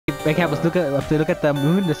Hey, Campus, look at the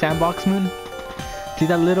moon, the sandbox moon. See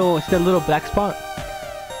that little black spot?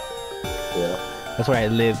 Yeah. That's where I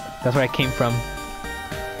live. That's where I came from.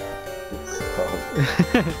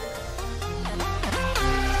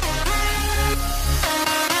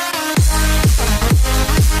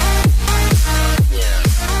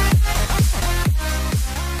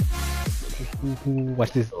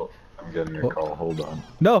 Watch this. Oh, I'm getting a call. Hold on.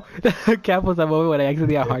 No! Campus, that moment when I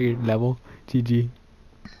accidentally got higher level. GG.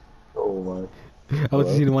 Oh my. I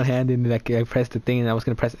was using one hand and like I pressed the thing and I was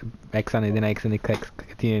gonna press X on it, then I accidentally clicked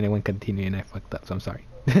continue and it went continue and I fucked up, so I'm sorry.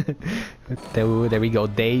 There we go.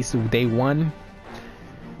 Day 1.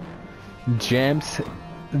 Gems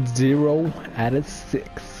 0 out of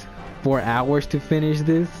 6. 4 hours to finish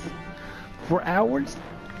this. 4 hours?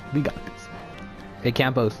 We got this. Hey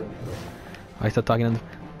Campos. I still talking on the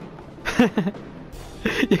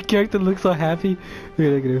Your character looks so happy.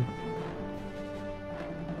 Look at him.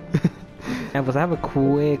 Campos, I have a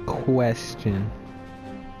quick question.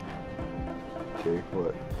 Okay,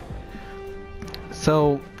 what?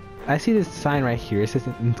 So, I see this sign right here. It says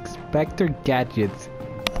Inspector Gadgets.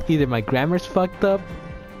 Either my grammar's fucked up,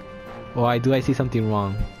 or I see something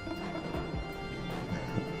wrong.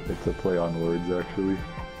 It's a play on words, actually.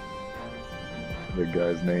 The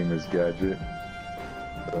guy's name is Gadget.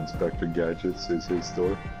 Inspector Gadgets is his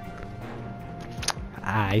store.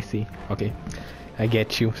 Ah, I see. Okay. I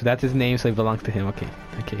get you. So that's his name, so it belongs to him. Okay.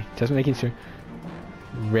 Okay. Just making sure.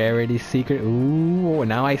 Rarity secret. Ooh,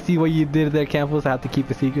 now I see what you did there, Campos. I have to keep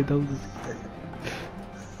a secret though.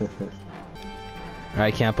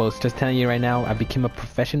 Alright, Campos. Just telling you right now, I became a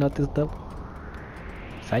professional at this though.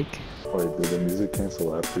 Psych. Wait, did the music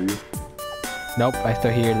cancel after you? Nope, I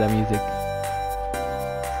still hear the music.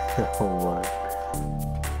 Oh my.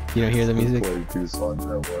 You don't hear the music? Play 2 songs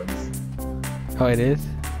at once. Oh, it is?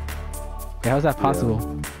 Wait, how's that possible?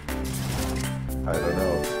 Yeah. I don't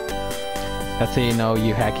know. That's how you know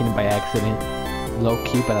you hacking by accident. Low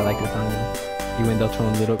key, but I like this song though. Even though it's from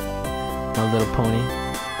My Little Pony.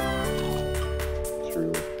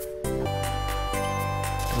 True.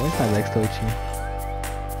 Where's my legs twitching?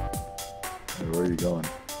 Hey, where are you going?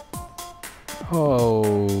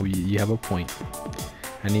 Oh, you have a point.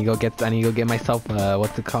 I need to go get myself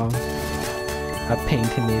what's it called? A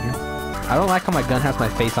paintinator. I don't like how my gun has my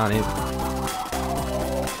face on it.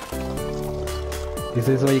 Is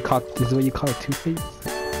this what you call a two-face?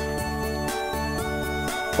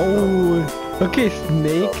 Oh, okay,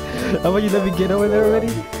 Snake. How about you let me get over there already?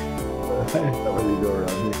 How about you go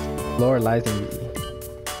around here? Lore lies in me.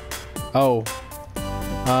 Oh.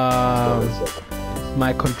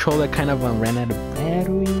 My controller kind of ran out of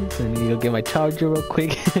batteries. I need to go get my charger real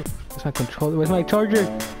quick. Where's my controller? Where's my charger?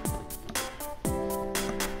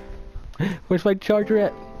 Where's my charger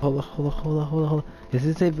at? Hold on. Is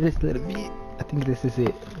this it? This little bit. I think this is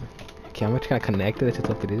it. Okay, I'm just gonna connect it. Let's just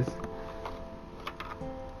hope it is.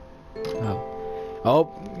 Oh,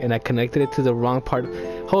 and I connected it to the wrong part.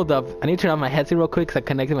 Hold up, I need to turn on my headset real quick because I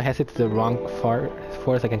connected my headset to the wrong part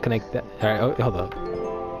so I can connect that. Alright, oh, hold up.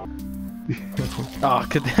 Oh,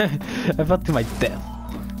 I fell to my death.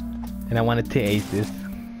 And I wanted to ace this.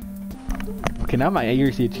 Okay, now my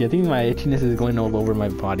ears itchy. I think my itchiness is going all over my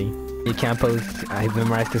body. Hey Campos, I've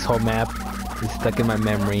memorized this whole map. It's stuck in my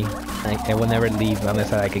memory. I will never leave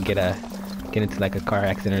unless I could get into like a car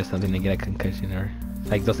accident or something and get a concussion, or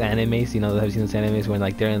like those animes, you know, I've seen those animes when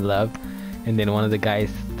like they're in love and then one of the guys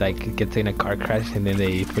like gets in a car crash and then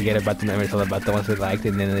they forget about the memories all about the ones they liked,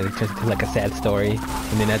 and then it turns into like a sad story,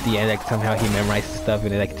 and then at the end like somehow he memorizes stuff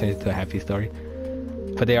and it like turns into a happy story.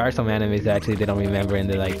 But there are some animes that actually they don't remember and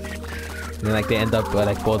they're like, and then like they end up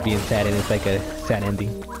like both being sad and it's like a sad ending.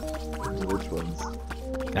 Which ones?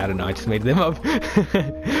 I don't know, I just made them up.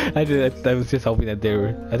 I was just hoping that they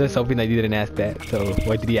were. I was just hoping that you didn't ask that. So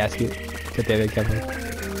why did he ask it?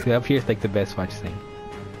 Up here is like the best watch thing.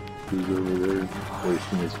 Who's over there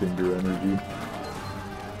wasting his finger energy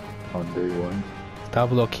on day 1?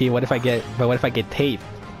 Stop low key. What if I get tape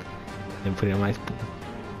and put it on my spoon?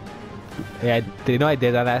 Yeah, did you know I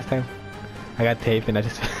did that last time? I got tape and I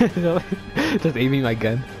just just aiming my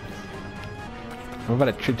gun. I'm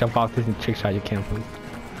about to jump off this and trick shot your camp, please.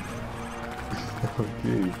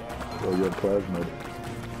 Okay. Well, you have plasma.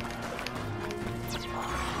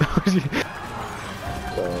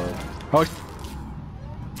 Oh.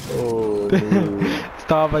 Oh.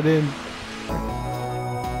 Stop! I didn't.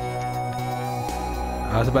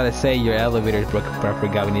 I was about to say your elevator's broken, but I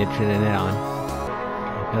forgot we need to turn it on.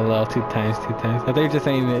 LOL 2 times. I thought you were just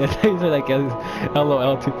saying it. I thought you said like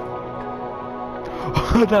LOL 2.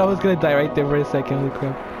 I thought I was gonna die right there for a second. Holy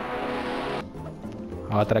crap.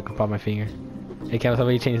 Oh, I thought I could pop my finger. Hey, Cam,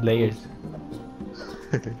 somebody changed layers.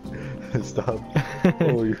 Stop.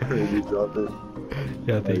 Oh, you're ready to drop it.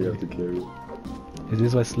 Yeah, thank you you. have to carry it. Is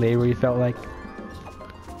this what slavery felt like?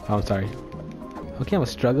 Oh, I'm sorry. Okay, I'm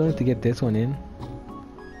struggling to get this one in.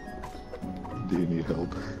 Do you need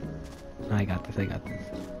help? I got this, I got this.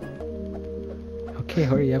 Okay,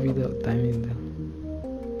 hurry up, you the diamond.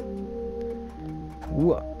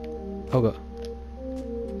 What? Oh, go.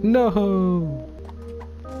 No!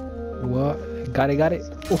 What? Got it.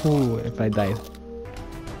 Oh, if I died.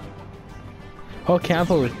 Oh,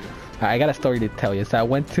 Campos. I got a story to tell you. So I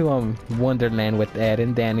went to Wonderland with Ed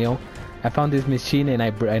and Daniel. I found this machine and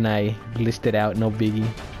I glitched it out. No biggie.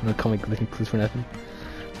 No comic glitching clues for nothing.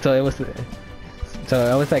 So it was. So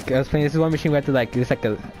I was playing this one machine where to it's like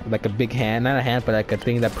a big hand, not a hand, but like a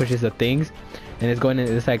thing that pushes the things, and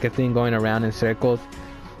it's like a thing going around in circles.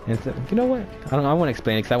 And so, you know what? I won't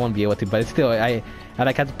explain it because I won't be able to. But it's still I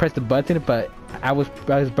like had to press the button, but I was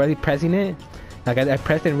barely pressing it. Like I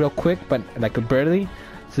pressed it real quick, but like barely,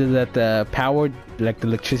 so that the power, like the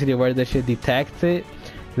electricity or whatever that shit detects it,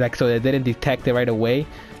 like so it didn't detect it right away.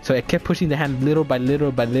 So it kept pushing the hand little by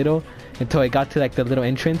little by little until it got to like the little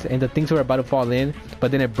entrance, and the things were about to fall in, but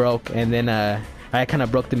then it broke, and then I kind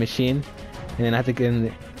of broke the machine, and then I had to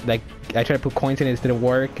get like I tried to put coins in it, it didn't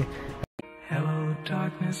work. Hello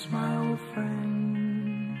darkness, my old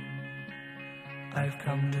friend, I've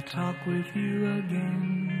come to talk with you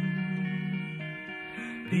again,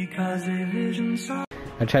 because a vision saw.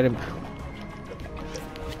 I tried to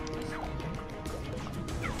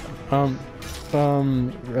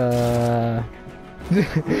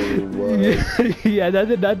yeah, that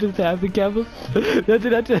did not just happen, Campbell. That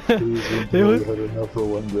did not just it was had enough for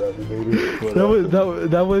one gravitator.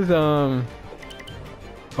 that was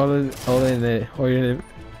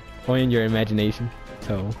all in your imagination.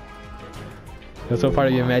 So that's all part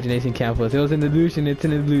of your imagination, Campus. It was an illusion. It's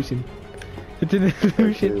an illusion. It's an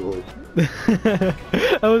illusion.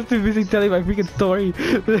 I was too busy telling my freaking story.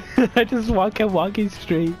 I just kept walking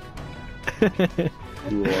straight.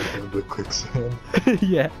 You walked into the quicksand.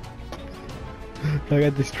 Yeah. I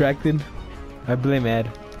got distracted. I blame Ed.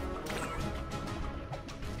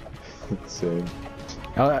 Same.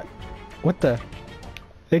 What the?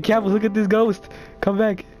 Hey, Campbell, look at this ghost. Come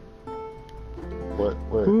back. What?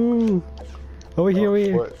 Where? Ooh. Over here, over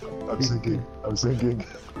here. What? I'm sinking. I'm sinking.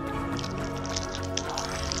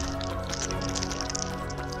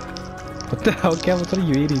 What the hell, Campbell? What are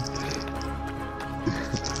you eating?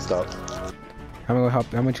 Stop. I'm gonna go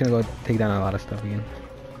help. I'm gonna go take down a lot of stuff again.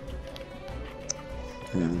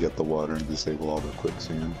 And get the water and disable all the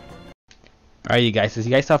quicksand. Alright, you guys, as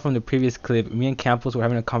you guys saw from the previous clip, me and Campos were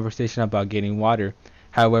having a conversation about getting water.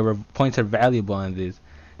 However, points are valuable on this.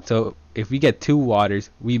 So if we get 2 waters,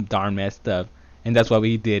 we darn messed up. And that's what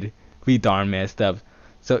we did. We darn messed up.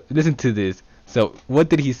 So listen to this. So what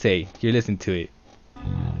did he say? Here, listen to it.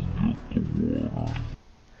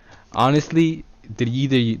 Honestly, did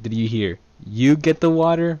you hear? You get the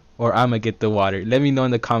water or I'ma get the water? Let me know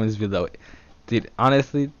in the comments below.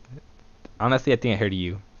 Honestly, I think I heard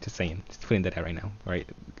you. Just saying. Just putting that out right now. Alright.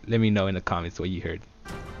 Let me know in the comments what you heard.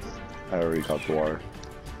 I already got the water.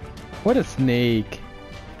 What a snake.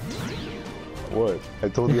 What? I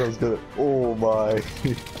told you I was gonna. Oh my.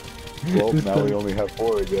 Well, now we only have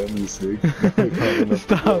 4 again, you see.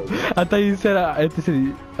 Stop. I thought you said,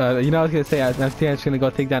 you know, I was gonna say, I think I was gonna go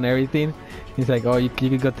take down everything. He's like, oh, you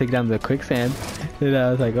could go take down the quicksand. And I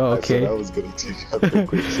was like, oh, okay. I was gonna teach you the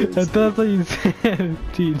quicksand. I thought that's what you said.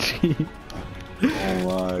 GG. Oh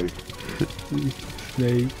my.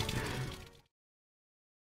 Snake.